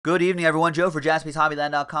Good evening, everyone. Joe for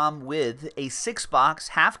JaspysHobbyland.com with a 6-box,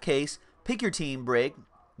 half-case, pick your team break,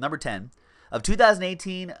 number 10, of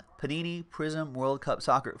 2018 Panini PRIZM World Cup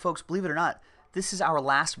Soccer. Folks, believe it or not, this is our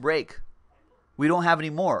last break. We don't have any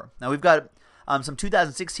more. Now, we've got some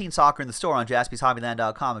 2016 soccer in the store on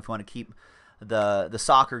JaspysHobbyland.com if you want to keep the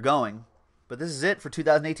soccer going. But this is it for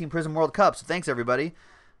 2018 PRIZM World Cup, so thanks, everybody.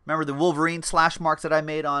 Remember the Wolverine slash marks that I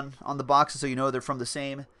made on the boxes so you know they're from the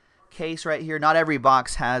same case right here. Not every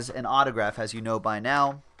box has an autograph, as you know by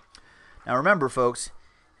now. Now remember, folks,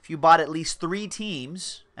 if you bought at least 3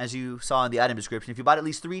 teams, as you saw in the item description, if you bought at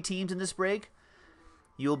least 3 teams in this break,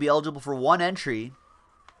 you'll be eligible for 1 entry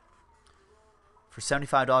for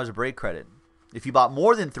 $75 of break credit. If you bought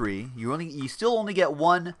more than 3, you still only get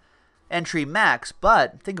 1 entry max,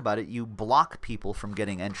 but think about it, you block people from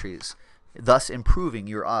getting entries, thus improving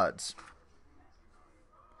your odds.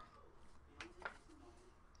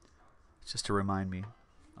 Just to remind me.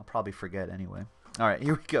 I'll probably forget anyway. All right,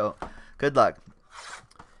 here we go. Good luck.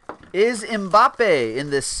 Is Mbappe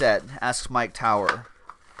in this set? Asks Mike Tower.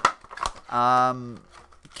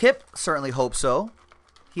 Kip certainly hopes so.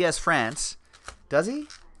 He has France. Does he?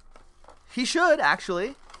 He should,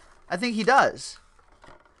 actually. I think he does.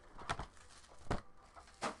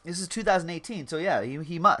 This is 2018, so yeah,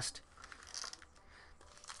 he must.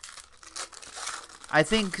 I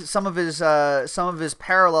think some of his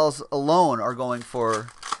parallels alone are going for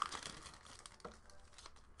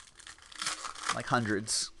like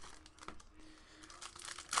hundreds,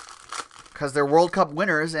 because they're World Cup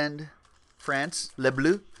winners and France, Les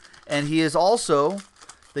Bleus, and he is also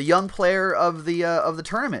the young player of the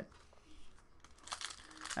tournament.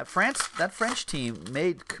 That French team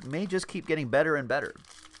may just keep getting better and better.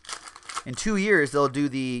 In 2 years, they'll do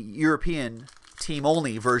the European team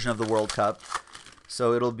only version of the World Cup.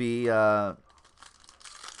 So it'll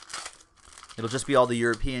just be all the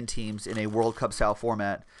European teams in a World Cup style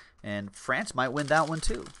format, and France might win that one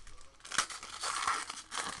too.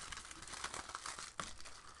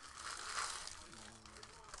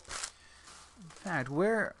 In fact,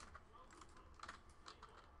 where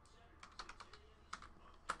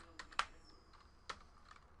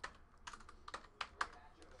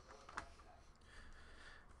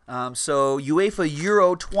so UEFA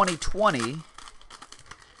Euro 2020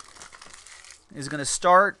 is going to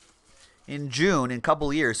start in June in a couple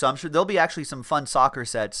of years. So I'm sure there'll be actually some fun soccer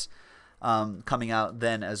sets coming out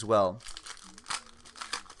then as well.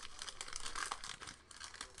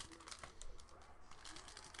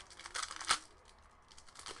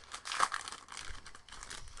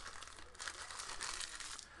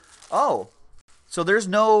 Oh, so there's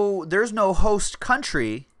no host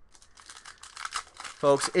country,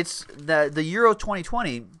 folks. It's the Euro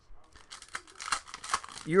 2020.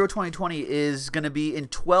 Euro 2020 is going to be in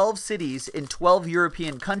 12 cities in 12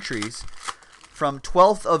 European countries from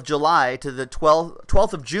 12th of July to the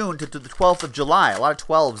 12th of June to the 12th of July. A lot of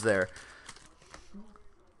 12s there.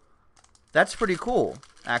 That's pretty cool,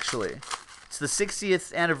 actually. It's the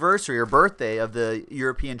 60th anniversary or birthday of the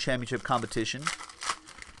European Championship competition.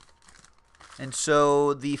 And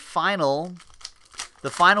so the final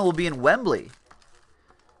will be in Wembley.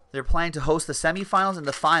 They're planning to host the semifinals and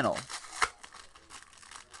the final.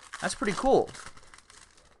 That's pretty cool.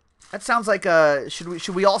 That sounds like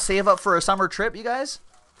should we all save up for a summer trip, you guys?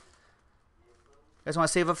 You guys want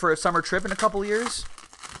to save up for a summer trip in a couple years?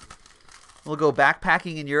 We'll go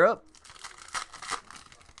backpacking in Europe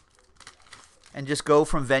and just go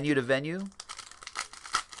from venue to venue.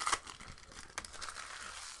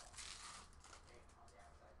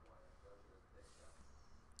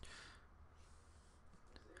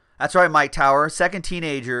 That's right, Mike Tower. Second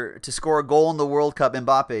teenager to score a goal in the World Cup,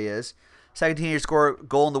 Mbappe is. Second teenager to score a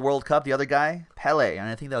goal in the World Cup. The other guy, Pele, and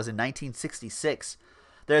I think that was in 1966.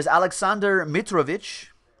 There's Alexander Mitrovic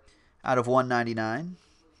out of 199.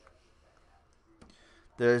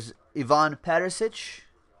 There's Ivan Perisic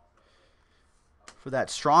for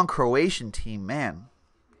that strong Croatian team, man.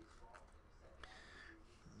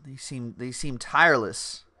 They seem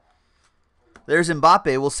tireless. There's Mbappe.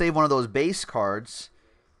 We'll save one of those base cards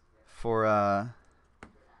for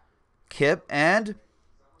Kip, and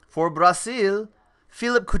for Brazil,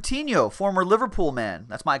 Philippe Coutinho, former Liverpool man.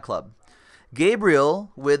 That's my club. Gabriel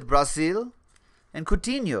with Brazil, and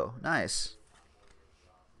Coutinho. Nice.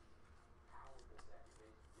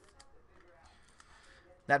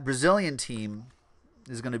 That Brazilian team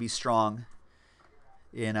is going to be strong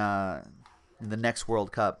in the next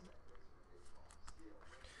World Cup,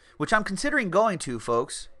 which I'm considering going to,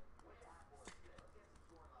 folks.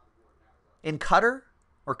 In Qatar,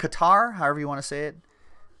 or Qatar, however you want to say it.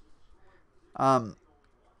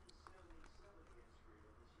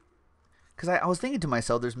 because I was thinking to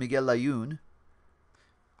myself, there's Miguel Layun.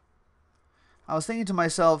 I was thinking to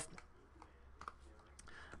myself,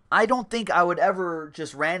 I don't think I would ever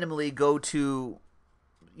just randomly go to,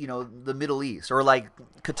 the Middle East or like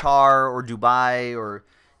Qatar or Dubai or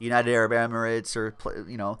United Arab Emirates or, I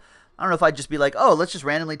don't know if I'd just be like, oh, let's just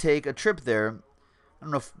randomly take a trip there. I don't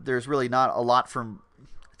know if there's really not a lot from,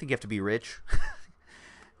 I think you have to be rich,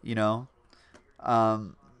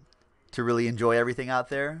 to really enjoy everything out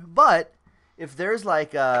there. But if there's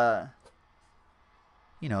like, if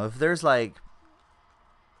there's like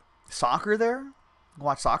soccer there,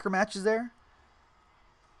 watch soccer matches there,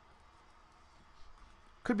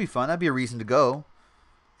 could be fun. That'd be a reason to go.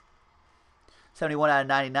 71 out of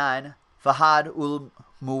 99. Fahad ul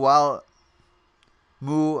Mu'alad.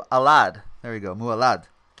 There you go, Mu'alad.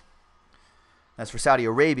 That's for Saudi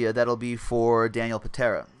Arabia. That'll be for Daniel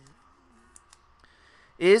Patera.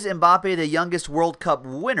 Is Mbappe the youngest World Cup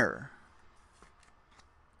winner?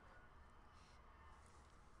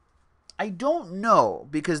 I don't know,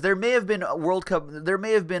 because there may have been a World Cup. There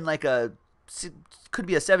may have been like could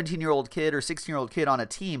be a 17-year-old kid or 16-year-old kid on a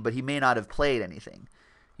team, but he may not have played anything.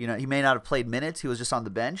 He may not have played minutes. He was just on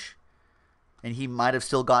the bench, and he might have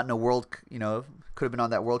still gotten could have been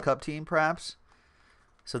on that World Cup team perhaps.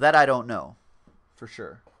 So that I don't know for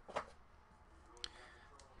sure.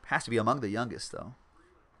 Has to be among the youngest though.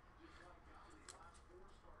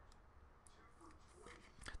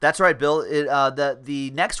 That's right, Bill.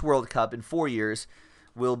 The next World Cup in 4 years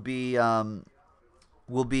will be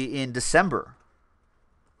in December.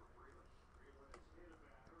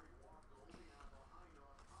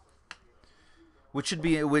 Which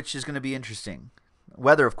is going to be interesting.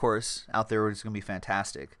 Weather, of course, out there is going to be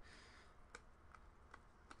fantastic.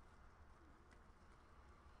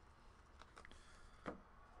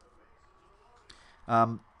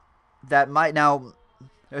 That might now.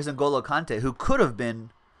 There's N'Golo Kante, who could have been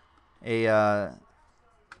the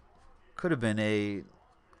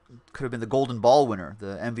Golden Ball winner,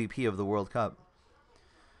 the MVP of the World Cup.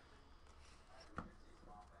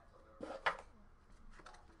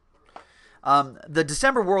 The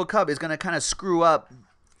December World Cup is going to kind of screw up.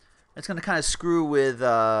 It's going to kind of screw with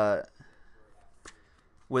I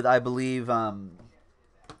believe,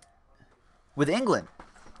 with England,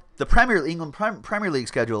 the Premier League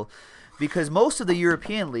schedule, because most of the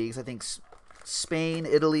European leagues, I think Spain,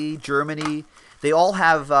 Italy, Germany, they all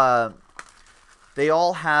have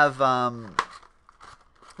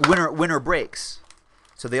winter breaks,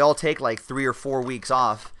 so they all take like 3 or 4 weeks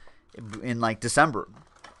off in like December.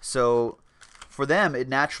 So for them, it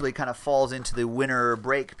naturally kind of falls into the winter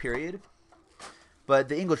break period. But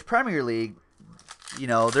the English Premier League,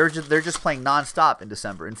 they're just playing nonstop in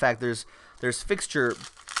December. In fact, there's fixture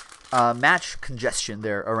match congestion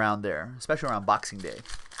there around there, especially around Boxing Day,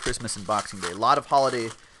 Christmas and Boxing Day. A lot of holiday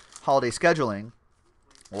scheduling,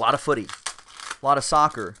 a lot of footy, a lot of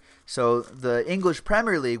soccer. So the English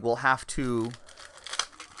Premier League will have to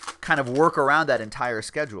kind of work around that entire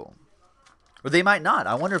schedule. Or they might not.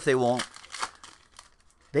 I wonder if they won't.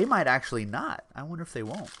 They might actually not. I wonder if they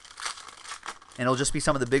won't. And it'll just be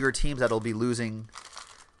some of the bigger teams that'll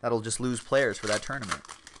just lose players for that tournament.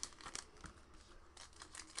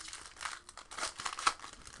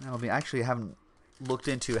 I actually haven't looked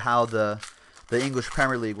into how the English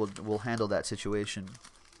Premier League will handle that situation.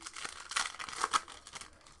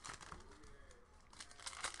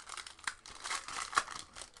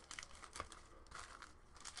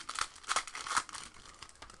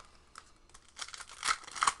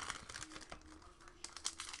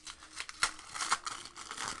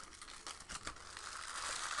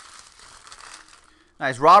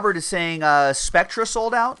 Nice. Robert is saying Spectra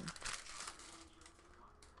sold out.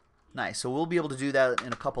 Nice. So we'll be able to do that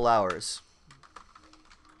in a couple hours.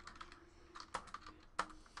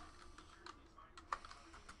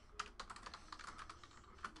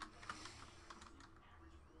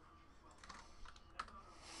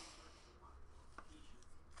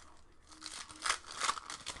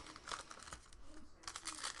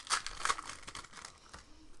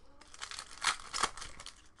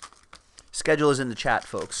 Schedule is in the chat,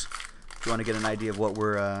 folks, if you want to get an idea of what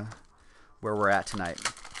where we're at tonight.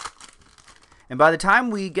 And by the time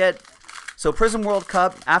we get, so PRIZM World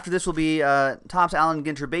Cup, after this will be Topps Allen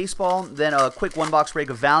Ginter Baseball, then a quick one-box break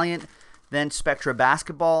of Valiant, then Spectra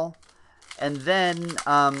Basketball, and then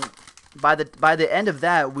by the end of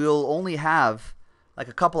that, we'll only have like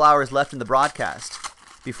a couple hours left in the broadcast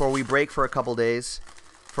before we break for a couple days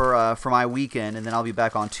for my weekend, and then I'll be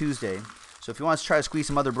back on Tuesday. So if you want to try to squeeze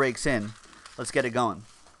some other breaks in, let's get it going.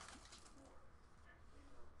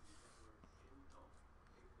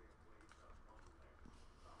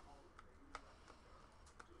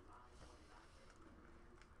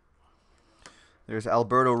 There's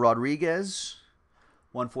Alberto Rodriguez,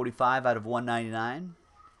 145 out of 199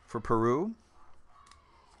 for Peru.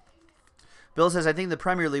 Bill says, I think the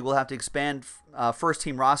Premier League will have to expand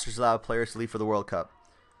first-team rosters to allow players to leave for the World Cup.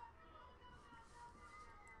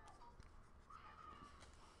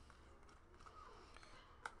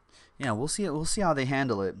 Yeah, we'll see. We'll see how they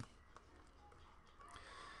handle it.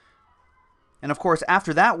 And of course,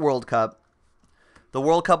 after that World Cup, the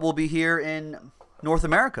World Cup will be here in North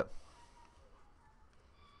America.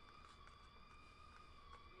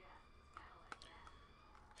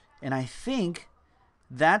 And I think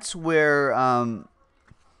that's where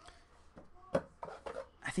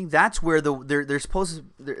they're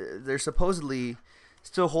supposedly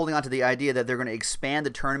still holding on to the idea that they're going to expand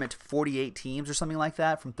the tournament to 48 teams or something like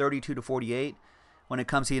that, from 32 to 48 when it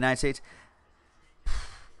comes to the United States.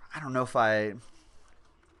 I don't know if I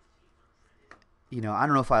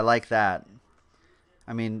like that.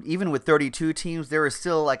 I mean, even with 32 teams, there is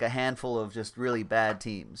still like a handful of just really bad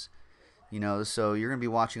teams. So you're going to be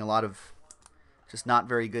watching a lot of just not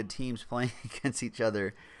very good teams playing against each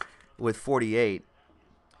other with 48.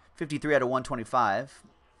 53 out of 125.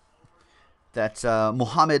 That's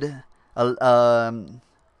Mohamed El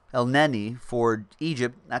Neni for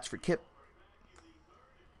Egypt. That's for Kip.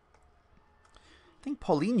 I think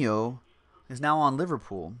Paulinho is now on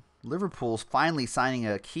Liverpool. Liverpool's finally signing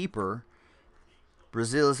a keeper.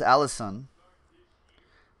 Brazil's Alisson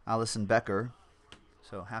Becker.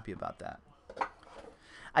 So happy about that.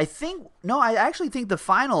 I actually think the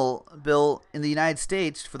final, Bill, in the United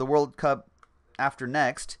States for the World Cup after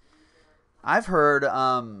next, I've heard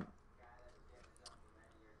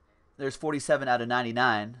there's 47 out of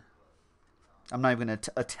 99. I'm not even going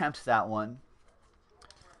to attempt that one.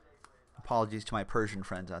 Apologies to my Persian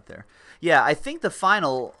friends out there. Yeah, I think the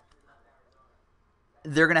final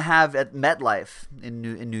they're going to have at MetLife in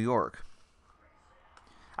New York.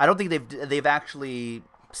 I don't think they've actually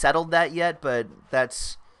settled that yet, but that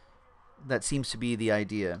seems to be the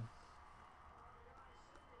idea.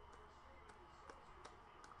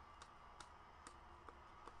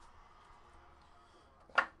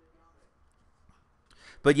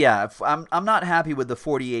 But yeah, I'm not happy with the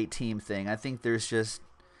 48 team thing. I think that's just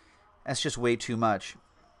way too much.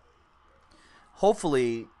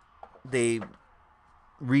 Hopefully they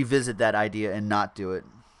revisit that idea and not do it.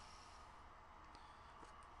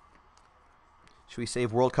 Should we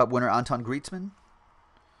save World Cup winner Anton Griezmann?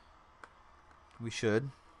 We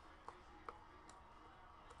should.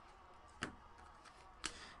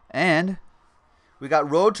 And we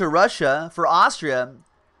got Road to Russia for Austria,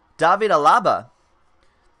 David Alaba.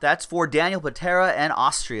 That's for Daniel Patera and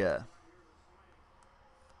Austria.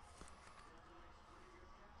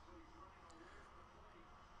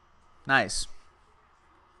 Nice.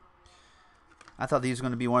 I thought these were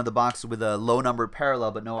going to be one of the boxes with a low numbered parallel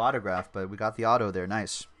but no autograph, but we got the auto there.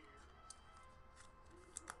 Nice.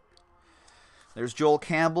 There's Joel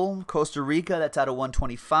Campbell, Costa Rica. That's out of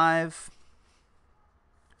 125.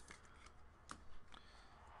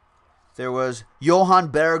 There was Johan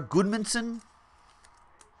Berg Gudmundsson.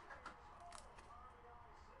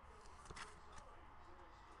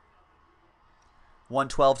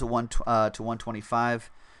 $112 to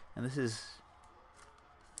 125, and this is,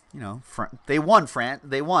 they won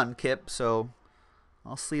Kip, so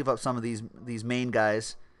I'll sleeve up some of these main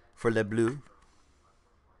guys for Le Bleu.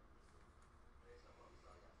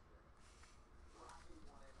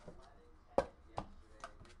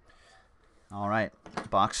 All right,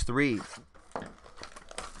 box 3.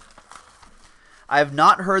 I have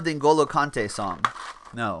not heard the N'Golo Kante song.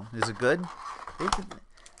 No, is it good?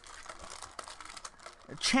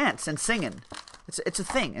 Chants and singing, it's a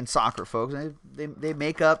thing in soccer, folks. They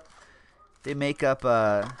make up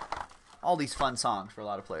all these fun songs for a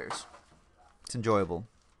lot of players. It's enjoyable.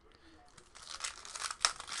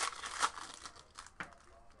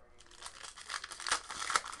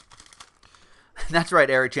 That's right,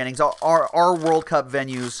 Eric Jennings. Our World Cup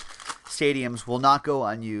venues, stadiums will not go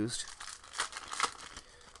unused.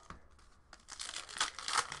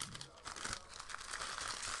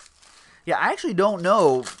 Yeah, I actually don't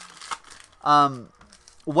know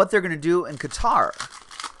what they're going to do in Qatar.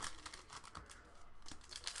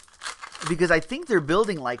 Because I think they're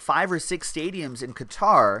building like 5 or 6 stadiums in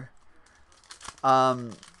Qatar.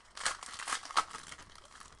 And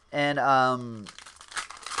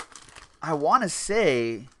I want to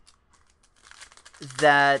say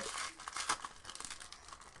that,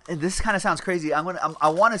 and this kind of sounds crazy, I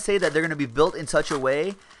want to say that they're going to be built in such a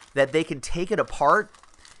way that they can take it apart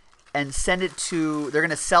and send it to, they're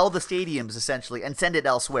going to sell the stadiums essentially and send it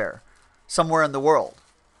elsewhere, somewhere in the world.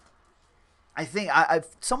 I think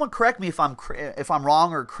someone correct me if I'm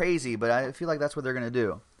wrong or crazy, but I feel like that's what they're gonna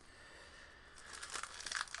do.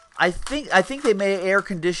 I think they may air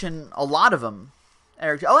condition a lot of them.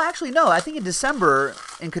 Oh, actually no. I think in December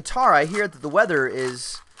in Qatar, I hear that the weather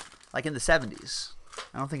is like in the 70s.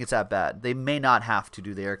 I don't think it's that bad. They may not have to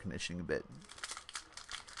do the air conditioning a bit.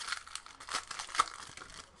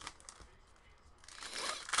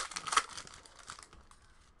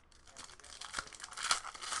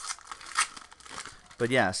 But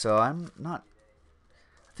yeah, so I'm not.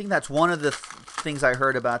 I think that's one of the things I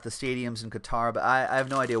heard about the stadiums in Qatar, but I have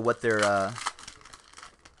no idea what they're. I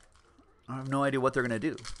have no idea what they're gonna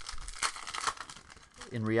do.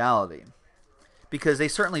 In reality, because they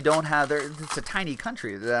certainly don't have. It's a tiny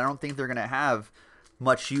country. I don't think they're gonna have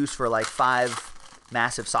much use for like 5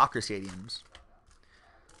 massive soccer stadiums.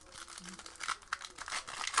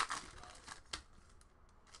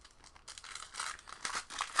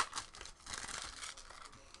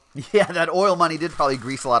 Yeah, that oil money did probably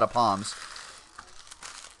grease a lot of palms.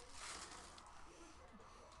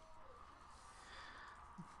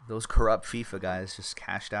 Those corrupt FIFA guys just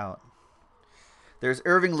cashed out. There's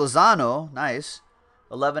Irving Lozano. Nice.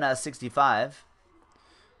 11 out of 65.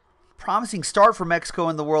 Promising start for Mexico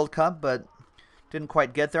in the World Cup, but didn't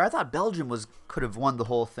quite get there. I thought Belgium could have won the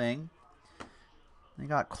whole thing. They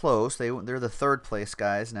got close. They're the 3rd place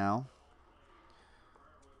guys now.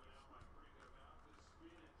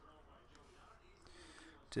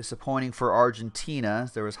 Disappointing for Argentina.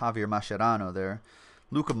 There was Javier Mascherano there.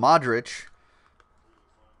 Luka Modric,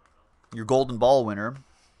 your golden ball winner.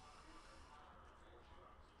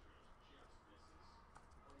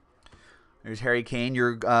 There's Harry Kane,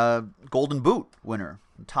 your golden boot winner,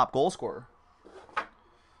 top goal scorer.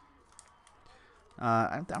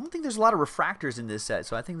 I don't think there's a lot of refractors in this set,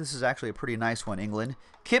 so I think this is actually a pretty nice one, England.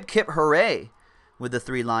 Kip hooray with the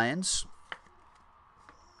 3 Lions.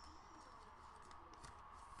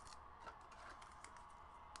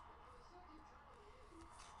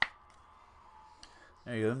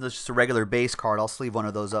 There you go. That's just a regular base card. I'll sleeve one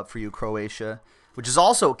of those up for you, Croatia, which is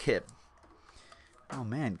also Kip. Oh,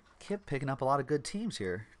 man. Kip picking up a lot of good teams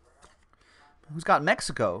here. Who's got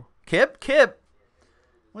Mexico? Kip.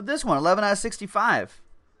 With this one, 11 out of 65.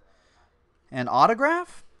 And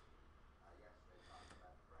autograph?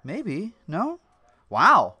 Maybe. No?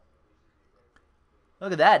 Wow.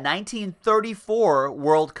 Look at that. 1934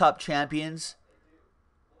 World Cup champions.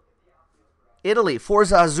 Italy,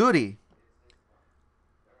 Forza Azzurri.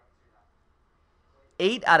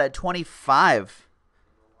 8 out of 25.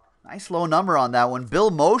 Nice low number on that one. Bill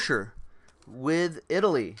Mosher with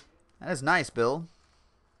Italy. That is nice, Bill.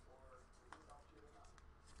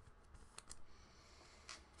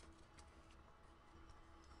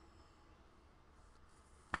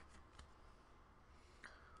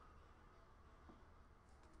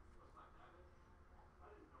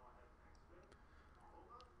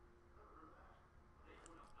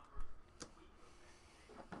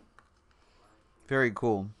 Very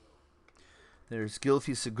cool. There's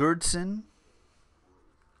Gylfi Sigurdsson.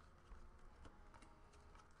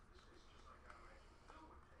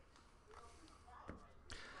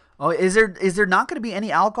 Oh, is there not going to be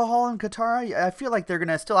any alcohol in Qatar? I feel like they're going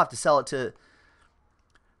to still have to sell it to.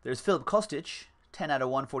 There's Filip Kostic, 10 out of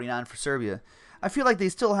 149 for Serbia. I feel like they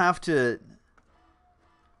still have to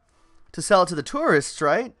sell it to the tourists,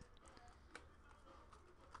 right?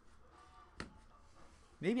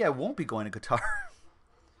 Maybe I won't be going to Qatar.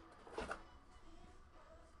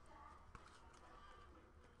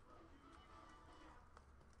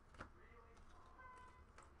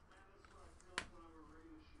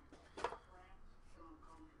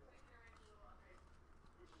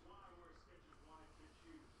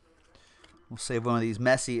 We'll save one of these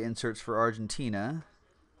Messi inserts for Argentina.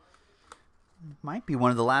 Might be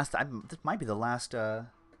one of the last. This might be the last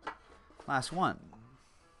one.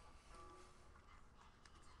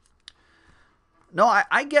 No,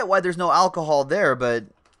 I get why there's no alcohol there, but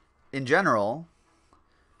in general,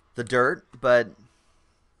 the dirt. But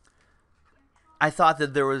I thought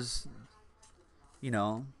that there was,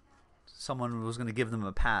 someone was going to give them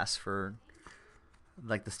a pass for,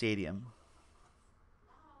 like, the stadium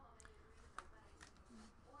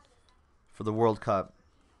for the World Cup.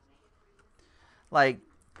 Like,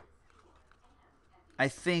 I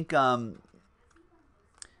think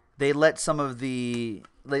they let some of the.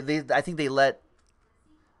 I think they let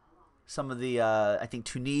some of the, I think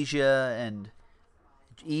Tunisia and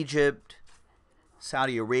Egypt,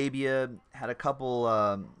 Saudi Arabia had a couple,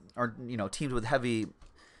 teams with a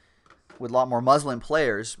lot more Muslim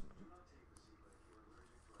players.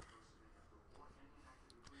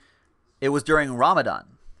 It was during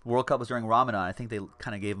Ramadan, World Cup was during Ramadan. I think they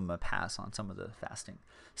kind of gave him a pass on some of the fasting.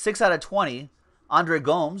 6 out of 20, Andre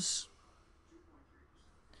Gomes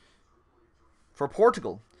for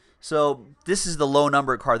Portugal. So this is the low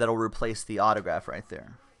number card that will replace the autograph right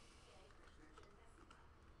there.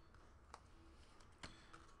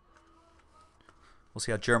 We'll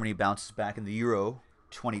see how Germany bounces back in the Euro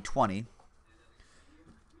 2020.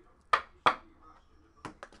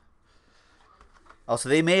 Also,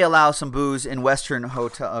 they may allow some booze in Western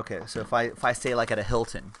hotel. Okay, so if I stay like at a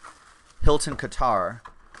Hilton Qatar,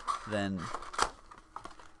 then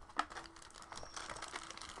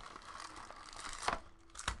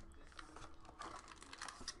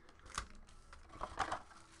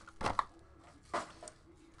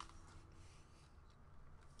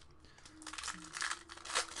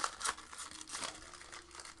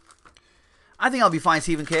I think I'll be fine,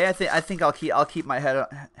 Stephen K. I think I'll keep my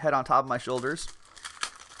head on top of my shoulders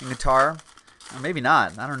in Qatar, or maybe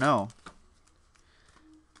not. I don't know.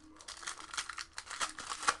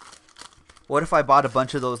 What if I bought a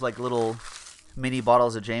bunch of those like little mini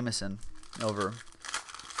bottles of Jameson over?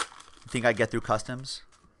 You think I'd get through customs?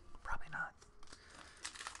 Probably not.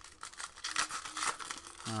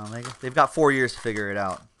 They've got 4 years to figure it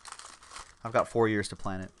out. I've got 4 years to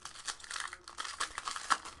plan it.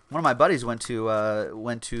 One of my buddies went to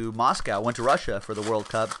Moscow, went to Russia for the World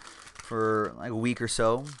Cup for like a week or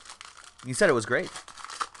so. He said it was great.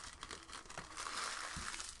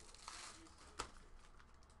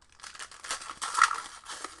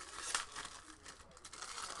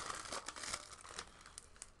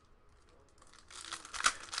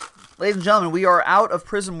 Ladies and gentlemen, we are out of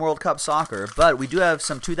PRIZM World Cup Soccer, but we do have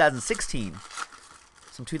some 2016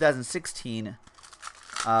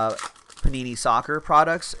 Panini Soccer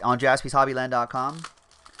products on JaspysHobbyland.com.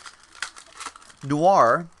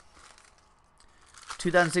 Noir,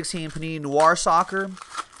 2016 Panini Noir Soccer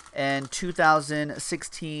and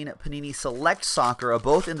 2016 Panini Select Soccer are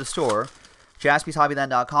both in the store.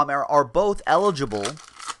 JaspysHobbyland.com are both eligible.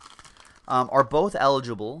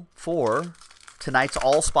 For tonight's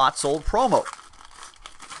all spots sold promo.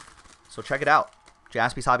 So check it out.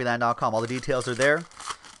 JaspysHobbyland.com. All the details are there.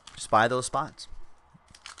 Just buy those spots.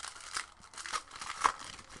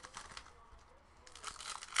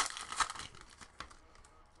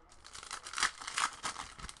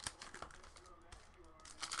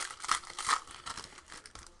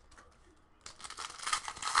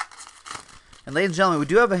 And ladies and gentlemen, we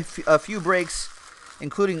do have a few breaks,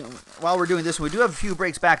 including while we're doing this, we do have a few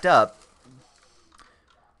breaks backed up.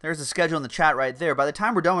 There's the schedule in the chat right there. By the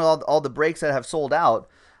time we're done with all the breaks that have sold out,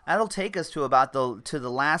 that'll take us to about the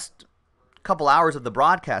last couple hours of the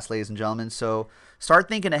broadcast, ladies and gentlemen. So start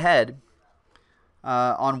thinking ahead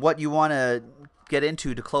on what you want to get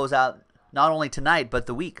into to close out not only tonight but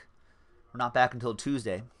the week. We're not back until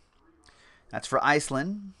Tuesday. That's for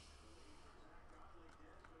Iceland.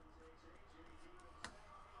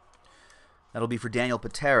 That'll be for Daniel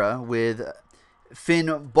Patera with Finn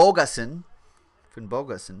Bogason.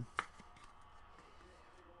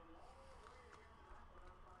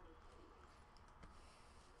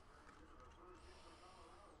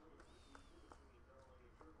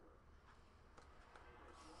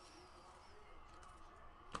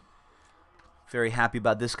 Very happy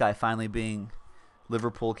about this guy finally being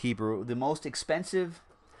Liverpool keeper. The most expensive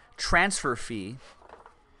transfer fee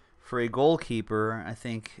for a goalkeeper, I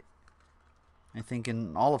think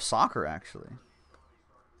in all of soccer, actually.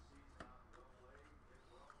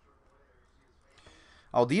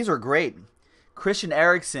 Oh, these are great. Christian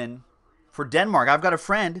Eriksen for Denmark. I've got a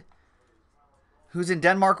friend who's in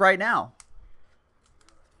Denmark right now.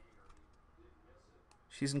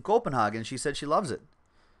 She's in Copenhagen. She said she loves it.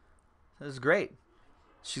 That is great.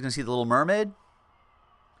 She's going to see The Little Mermaid.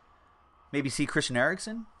 Maybe see Christian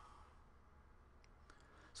Eriksen.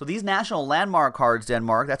 So these national landmark cards,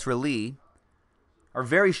 Denmark, that's Relee, are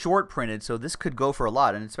very short printed, so this could go for a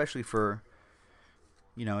lot, and especially for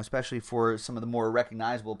some of the more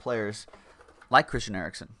recognizable players like Christian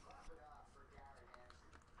Eriksen.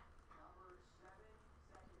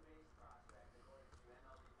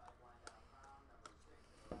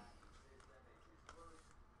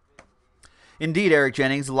 Indeed, Eric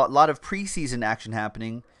Jennings, a lot of preseason action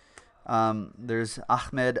happening. There's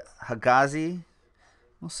Ahmed Hagazi.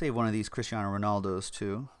 We'll save one of these Cristiano Ronaldos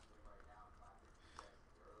too.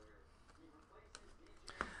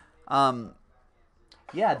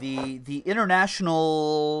 Yeah, the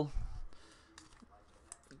International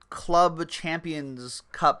Club Champions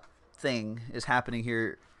Cup thing is happening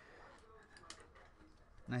here.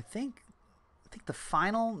 And I think the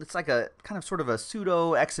final, it's like a kind of sort of a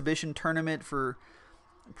pseudo exhibition tournament for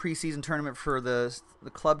preseason tournament for the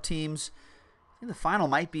club teams. I think the final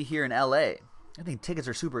might be here in LA. I think tickets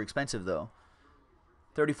are super expensive though.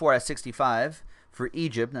 34 out of 65 for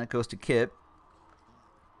Egypt. And that goes to Kip.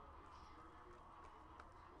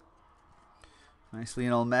 Nice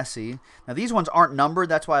Lionel Messi. Now these ones aren't numbered.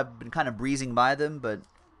 That's why I've been kind of breezing by them, but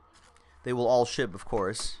they will all ship, of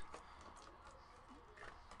course.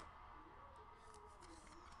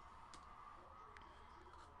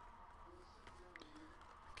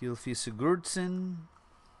 Gylfi Sigurdsson.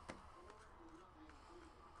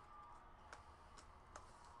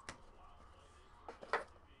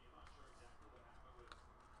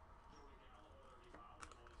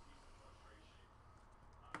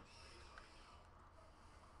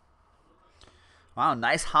 Wow,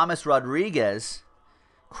 nice James Rodriguez.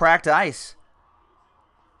 Cracked ice.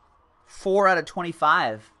 4 out of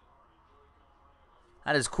 25.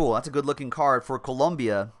 That is cool. That's a good-looking card for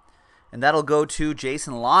Colombia. And that'll go to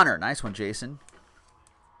Jason Lahner. Nice one, Jason.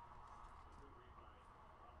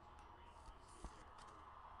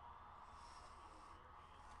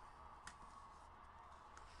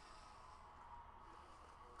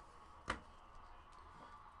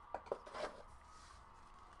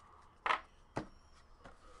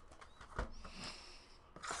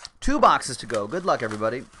 Two boxes to go. Good luck,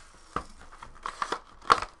 everybody.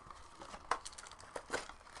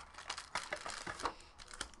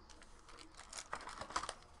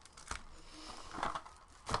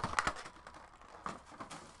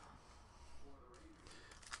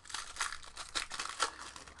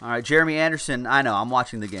 All right, Jeremy Anderson. I know, I'm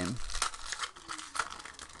watching the game.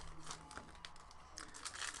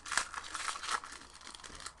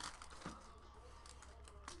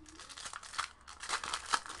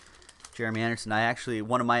 Jeremy Anderson.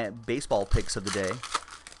 One of my baseball picks of the day,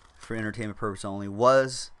 for entertainment purpose only,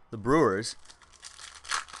 was the Brewers.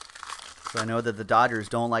 So I know that the Dodgers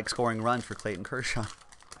don't like scoring runs for Clayton Kershaw.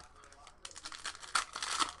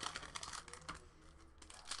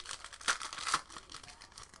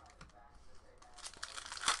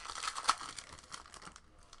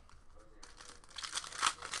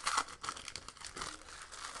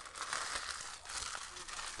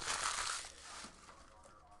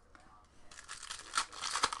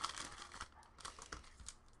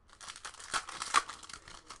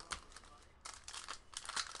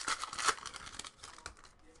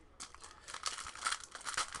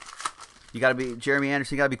 You got to be Jeremy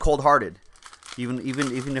Anderson. You got to be cold-hearted, even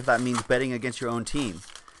if that means betting against your own team.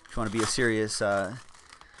 If you want to be a serious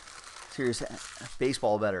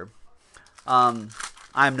baseball bettor. I'm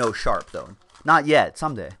no Sharp though, not yet.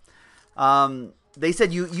 Someday. They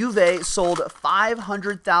said Juve sold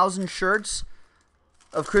 500,000 shirts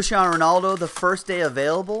of Cristiano Ronaldo the first day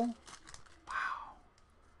available. Wow.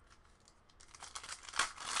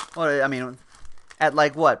 Well, I mean, at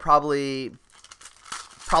like what? Probably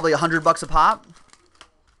 $100 a pop.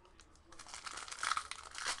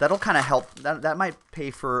 That'll kind of help. That might pay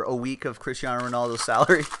for a week of Cristiano Ronaldo's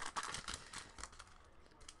salary.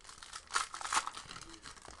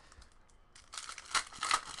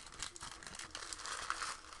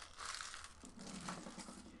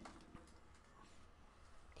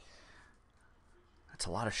 That's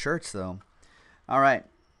a lot of shirts, though. All right.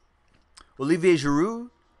 Olivier Giroud,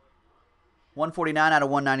 149 out of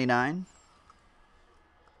 199.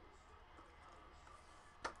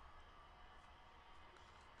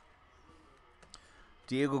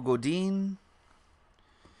 Diego Godin.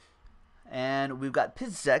 And we've got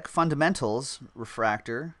Pizzek Fundamentals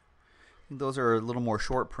Refractor. I think those are a little more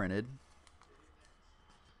short printed.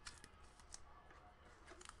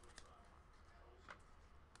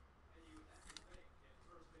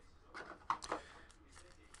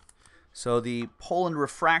 So the Poland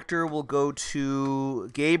Refractor will go to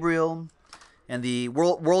Gabriel. And the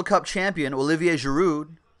World Cup champion, Olivier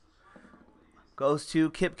Giroud, goes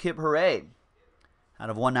to Kip Hooray. Out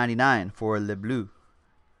of 199 for Le Bleu.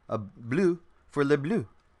 A blue for Le Bleu.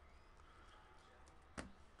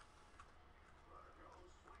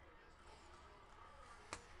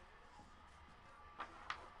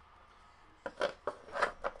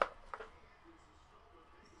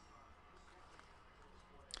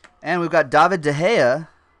 And we've got David De Gea.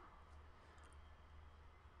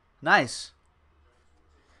 Nice.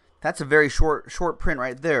 That's a very short print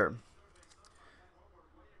right there.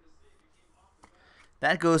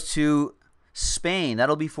 That goes to Spain.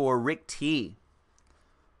 That'll be for Rick T.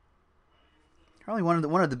 Probably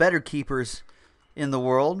one of the better keepers in the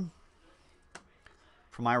world.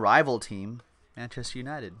 For my rival team, Manchester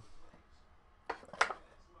United.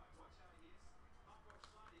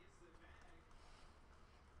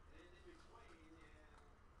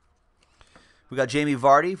 We got Jamie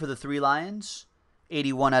Vardy for the 3 Lions.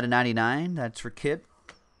 81 out of 99. That's for Kip.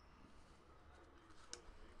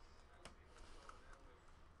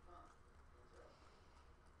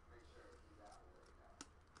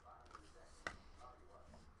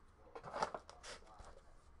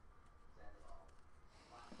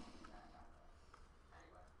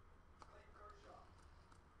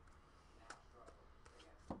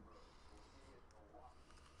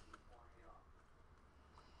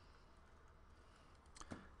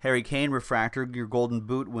 Harry Kane refractor, your Golden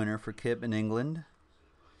Boot winner for Kip in England.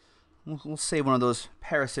 We'll save one of those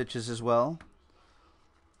Perisic's as well.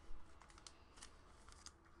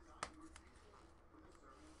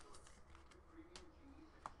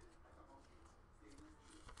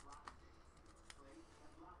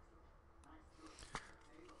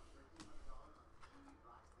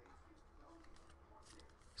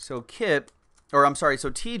 So Kip, or I'm sorry, so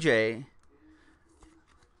TJ,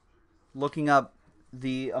 looking up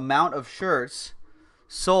the amount of shirts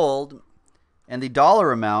sold and the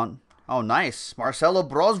dollar amount. Oh, nice. Marcelo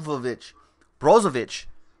Brozovic.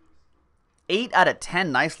 8 out of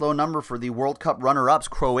 10. Nice low number for the World Cup runner-ups,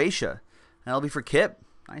 Croatia. That'll be for Kip.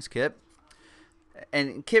 Nice, Kip.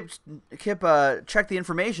 And Kip checked the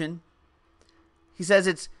information. He says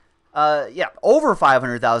it's, over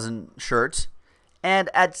 500,000 shirts and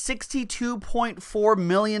at $62.4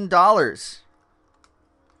 million.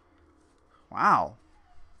 Wow.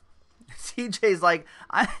 TJ's like,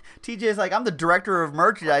 I'm the director of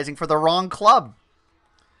merchandising for the wrong club.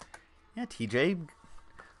 Yeah, TJ,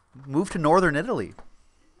 move to northern Italy.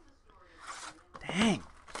 Dang.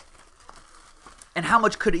 And how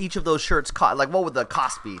much could each of those shirts cost? Like, what would the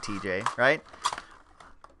cost be, TJ, right?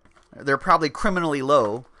 They're probably criminally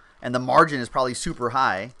low, and the margin is probably super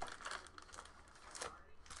high.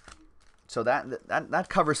 So that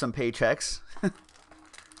covers some paychecks.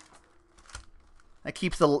 That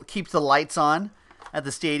keeps the lights on at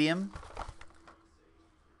the stadium.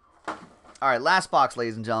 All right, last box,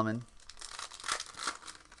 ladies and gentlemen.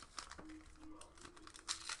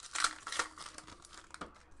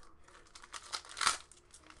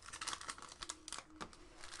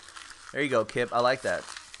 There you go, Kip. I like that.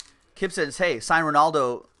 Kip says, "Hey, sign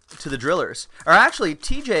Ronaldo to the Drillers." Or actually,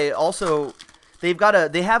 TJ also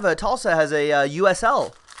Tulsa has a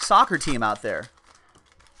USL soccer team out there.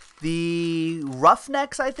 The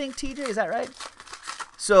Roughnecks, I think, TJ, is that right?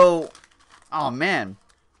 So, oh man,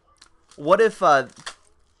 what if that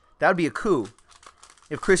would be a coup?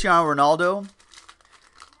 If Cristiano Ronaldo,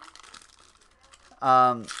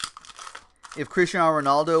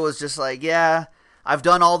 was just like, yeah, I've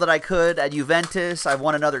done all that I could at Juventus. I've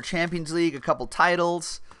won another Champions League, a couple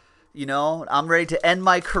titles. You know, I'm ready to end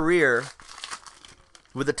my career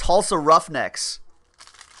with the Tulsa Roughnecks.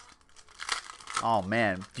 Oh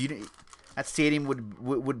man, that stadium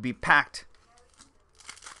would be packed.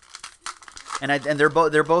 And they're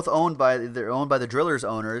both owned by the Drillers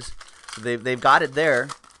owners. So they've got it there.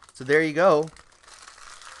 So there you go.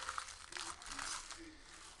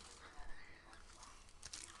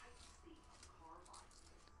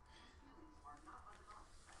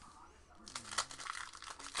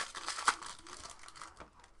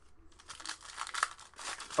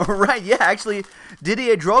 Oh, right, yeah, actually,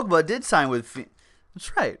 Didier Drogba did sign with.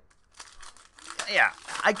 That's right. Yeah,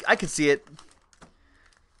 I could see it.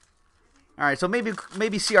 All right, so maybe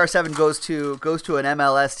CR7 goes to an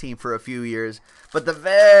MLS team for a few years, but the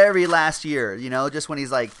very last year, you know, just when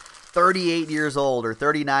he's like 38 years old or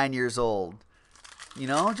 39 years old, you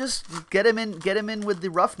know, just get him in with the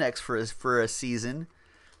Roughnecks for a season.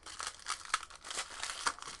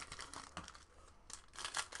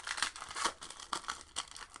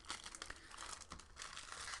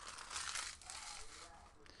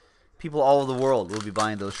 People all over the world will be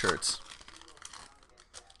buying those shirts.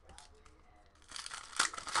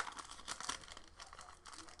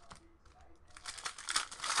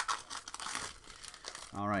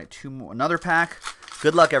 All right, two more. Another pack.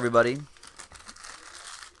 Good luck, everybody.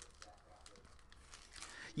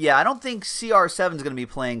 Yeah, I don't think CR7 is going to be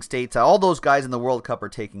playing stateside. All those guys in the World Cup are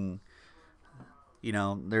taking, you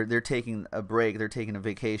know, they're taking a break. They're taking a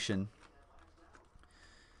vacation.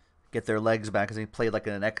 Get their legs back because they played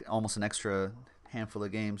like almost an extra handful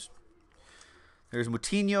of games. There's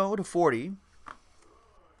Moutinho to 40.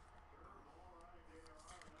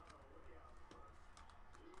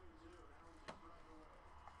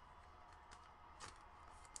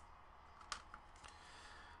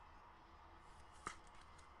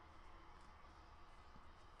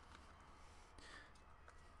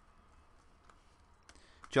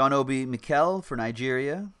 John Obi Mikel for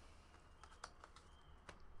Nigeria.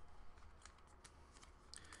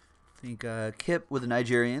 I think Kip with the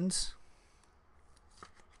Nigerians.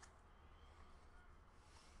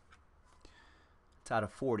 It's out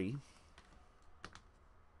of 40.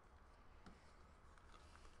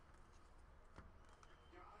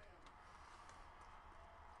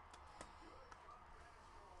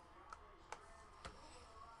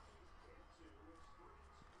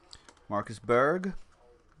 Marcus Berg.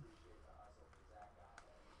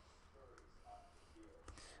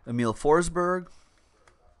 Emil Forsberg.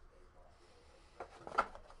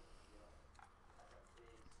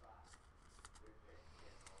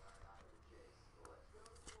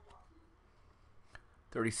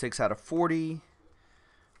 $36 out of 40.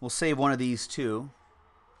 We'll save one of these too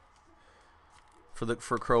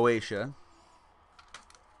for Croatia.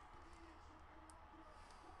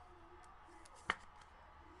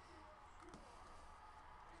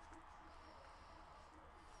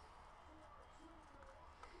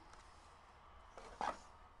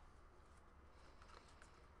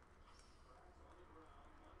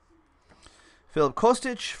 Filip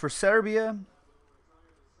Kostic for Serbia.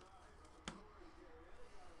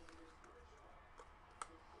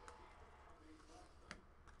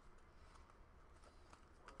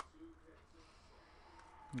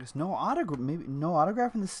 There's no autograph, maybe no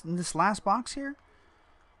autograph in this last box here.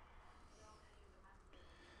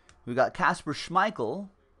 We got Kasper Schmeichel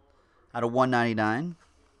out of 199.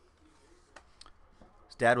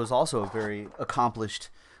 His dad was also a very accomplished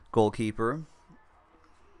goalkeeper.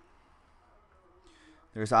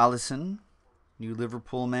 There's Alisson, new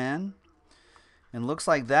Liverpool man. And looks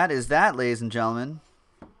like that is that, ladies and gentlemen.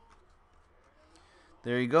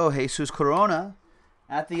 There you go, Jesus Corona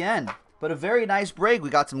at the end. But a very nice break.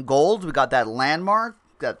 We got some gold. We got that landmark.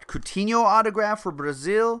 Got Coutinho autograph for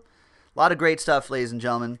Brazil. A lot of great stuff, ladies and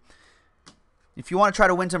gentlemen. If you want to try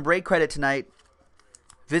to win some break credit tonight,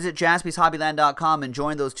 visit JaspysHobbyland.com and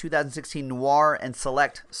join those 2016 Noir and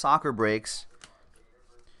Select soccer breaks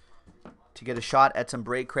to get a shot at some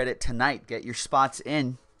break credit tonight. Get your spots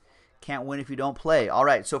in. Can't win if you don't play. All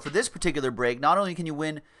right, so for this particular break, not only can you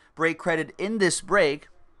win break credit in this break,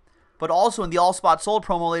 but also in the All Spot Sold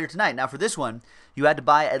promo later tonight. Now for this one, you had to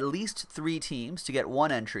buy at least 3 teams to get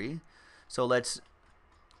 1 entry. So let's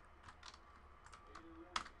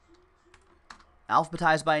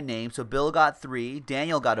alphabetize by name. So Bill got 3,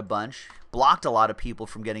 Daniel got a bunch, blocked a lot of people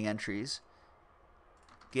from getting entries.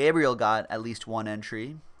 Gabriel got at least 1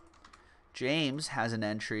 entry. James has an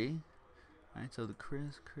entry. All right, so the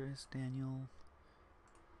Chris, Daniel,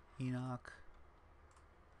 Enoch.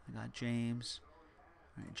 I got James.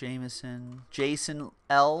 All right, Jameson. Jason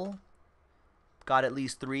L. got at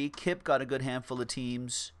least 3. Kip got a good handful of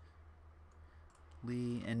teams.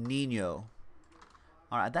 Lee and Nino.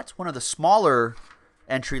 All right, that's one of the smaller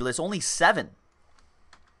entry lists. Only 7.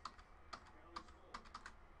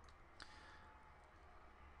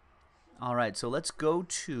 All right, so let's go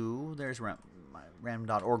to, there's my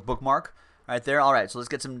random.org bookmark right there. All right, so let's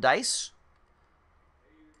get some dice.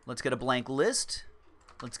 Let's get a blank list.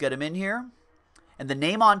 Let's get them in here. And the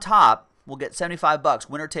name on top will get $75.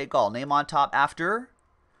 Winner take all. Name on top after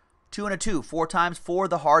 2 and a 2. 4 times for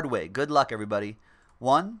the hard way. Good luck, everybody.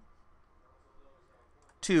 1,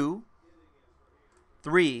 2,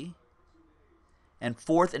 3, and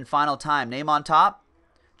 4th and final time. Name on top,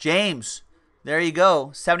 James. There you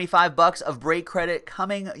go. $75 of break credit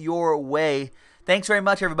coming your way. Thanks very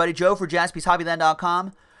much, everybody. Joe for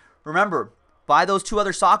JaspysHobbyland.com. Remember, buy those 2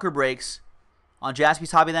 other soccer breaks on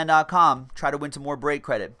JaspysHobbyland.com. Try to win some more break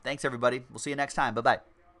credit. Thanks, everybody. We'll see you next time. Bye-bye.